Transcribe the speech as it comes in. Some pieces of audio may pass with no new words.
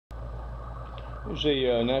There's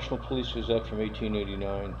a National Police Gazette from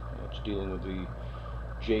 1889. It's dealing with the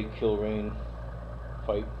Kilrain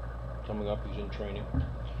fight coming up. He's in training.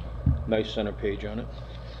 Nice center page on it.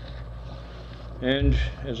 And,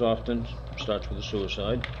 as often, starts with a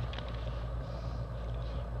suicide.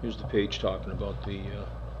 Here's the page talking about the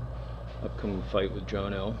upcoming fight with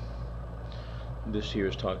John L. This here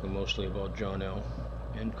is talking mostly about John L.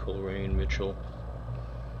 and Kilrain, Mitchell.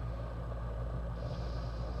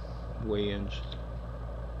 Weigh-ins.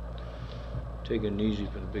 Taking it easy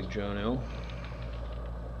for the big John L.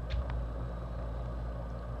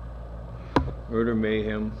 Murder,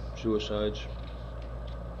 mayhem, suicides.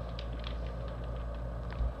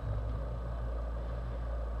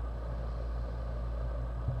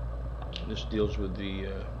 This deals with the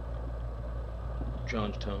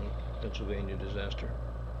Johnstown, Pennsylvania disaster.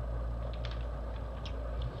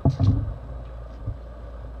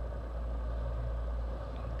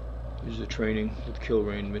 Here's the training with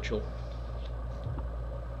Kilrain, Mitchell.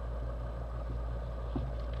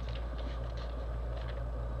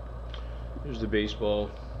 Here's the baseball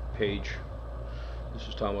page. This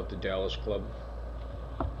is talking about the Dallas club.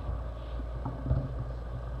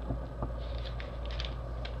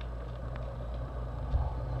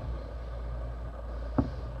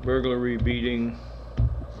 Burglary, beating,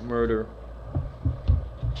 murder,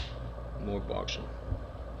 more boxing.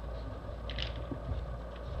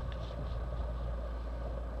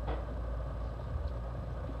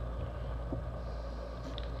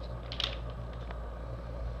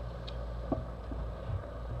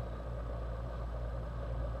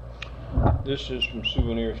 This is from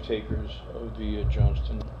souvenirs takers of the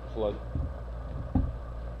Johnston flood,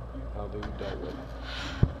 how they were dealt with.